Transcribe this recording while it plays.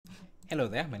Hello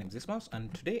there, my name is Ismaus,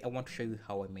 and today I want to show you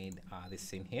how I made this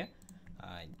scene here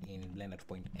in Blender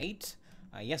 2.8.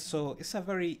 Yes, so it's a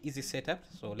very easy setup,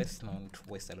 so let's not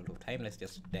waste a lot of time. Let's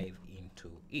just dive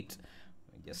into it.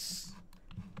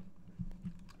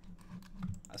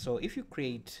 So if you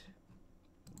create,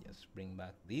 just bring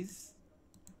back this.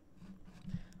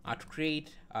 To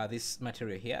create this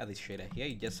material here, this shader here,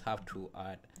 you just have to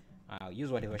add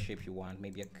use whatever shape you want,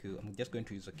 maybe a cube. I'm just going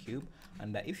to use a cube,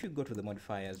 and if you go to the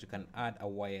modifiers, you can add a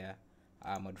wire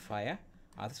modifier.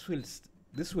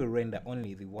 This will render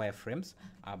only the wireframes,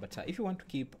 but if you want to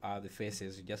keep the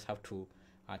faces, you just have to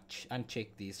uncheck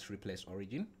this replace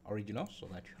original, so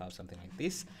that you have something like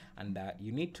this. And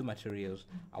you need two materials,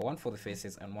 one for the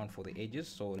faces and one for the edges.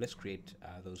 So let's create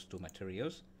those two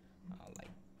materials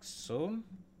like so.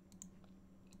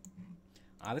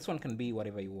 This one can be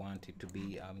whatever you want it to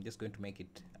be. I'm just going to make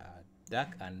it dark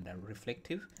and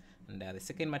reflective, and the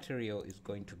second material is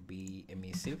going to be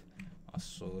emissive.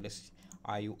 So let's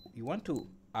you want to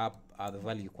up the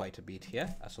value quite a bit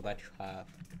here, so that you have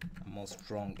a more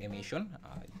strong emission.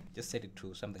 Just set it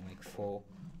to something like 4 or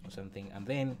something, and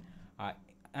then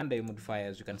under your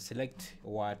modifiers you can select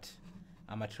what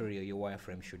material your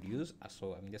wireframe should use.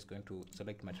 So I'm just going to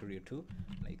select material 2,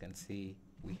 and you can see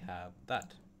we have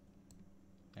that.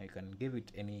 Now you can give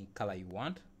it any color you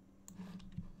want. You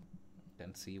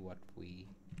can see what we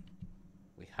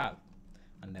have,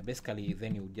 and basically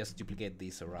then you just duplicate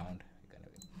this around. You can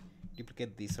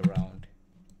duplicate this around,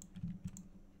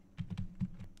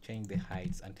 change the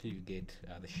heights until you get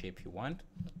the shape you want.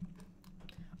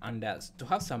 And to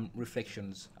have some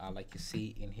reflections, like you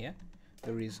see in here,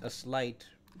 there is a slight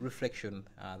reflection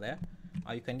there.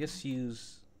 You can just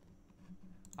use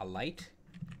a light.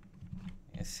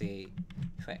 And say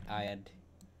if I add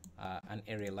an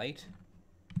area light,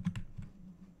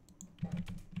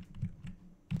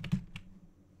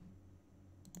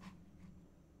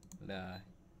 and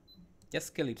just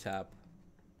scale it up.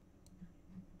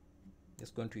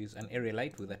 Just going to use an area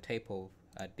light with a type of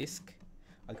disk.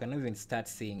 I can even start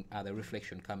seeing the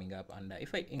reflection coming up, and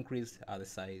if I increase the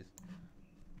size,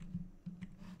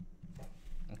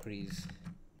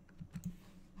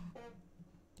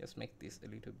 just make this a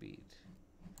little bit.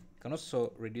 You can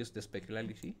also reduce the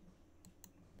specularity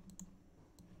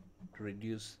to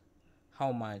reduce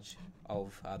how much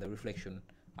of the reflection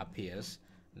appears.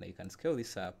 And you can scale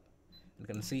this up. You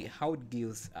can see how it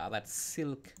gives that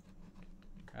silk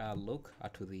look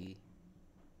to the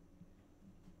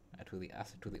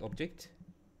object.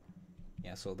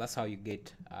 Yeah, so that's how you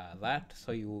get that.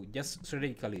 So you just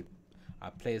strategically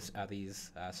place these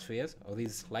spheres or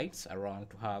these lights around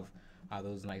to have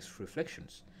those nice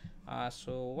reflections.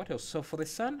 So what else? So for the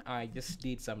sun, I just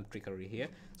did some trickery here.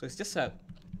 So it's just a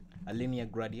linear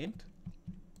gradient.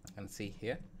 You can see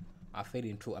here. I fade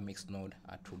into a mixed node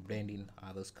to blend in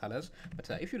those colors. But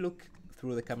if you look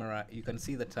through the camera, you can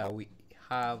see that we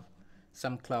have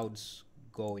some clouds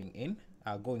going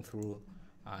through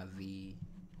the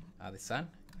sun.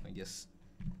 Let me just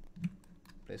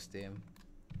place them.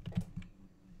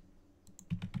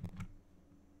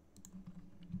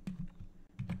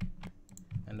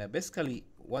 And basically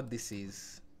what this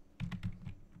is,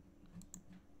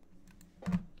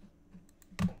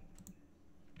 I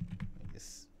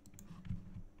just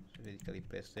strategically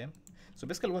place them. So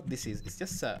basically what this is, it's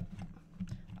just a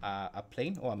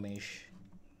plane or a mesh,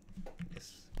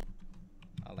 just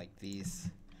like this,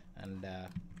 and I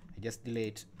just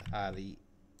delete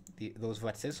those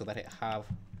vertices so that I have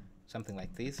something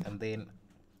like this, and then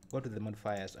go to the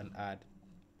modifiers and add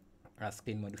a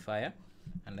skin modifier,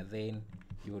 and then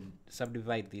you would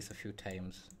subdivide this a few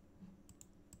times,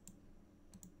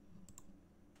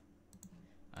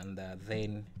 and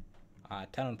then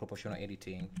turn on proportional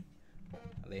editing,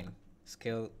 then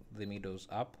scale the middles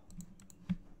up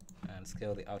and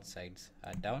scale the outsides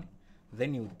down.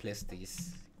 Then you would place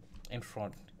this in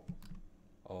front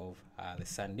of the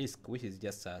sun disk, which is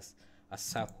just a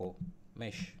circle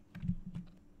mesh,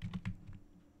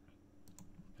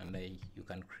 and you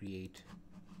can create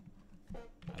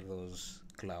those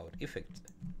cloud effects.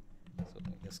 So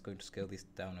I'm just going to scale this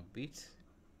down a bit,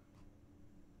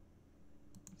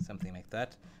 something like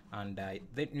that, and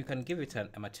then you can give it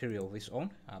a material of its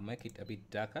own, make it a bit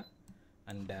darker,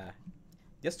 and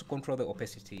just to control the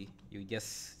opacity, you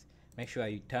just make sure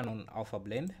you turn on alpha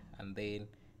blend and then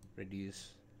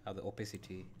reduce the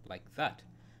opacity like that.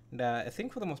 And I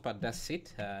think for the most part that's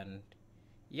it, and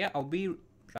yeah, I'll be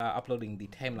uploading the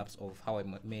time lapse of how I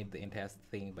made the entire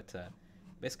thing, but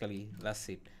basically that's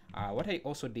it. What I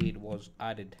also did was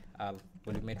added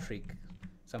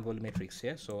some volumetrics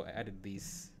here. So I added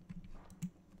this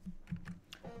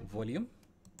volume,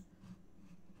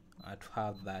 to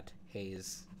have that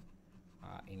haze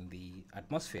in the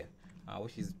atmosphere,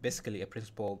 which is basically a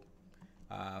principal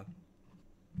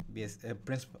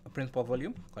principal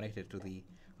volume connected to the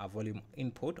volume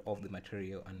input of the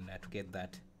material, and to get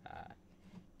that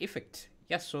effect.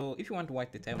 Yes, so if you want to watch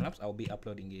the time lapse, I'll be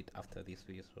uploading it after this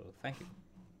video. So thank you.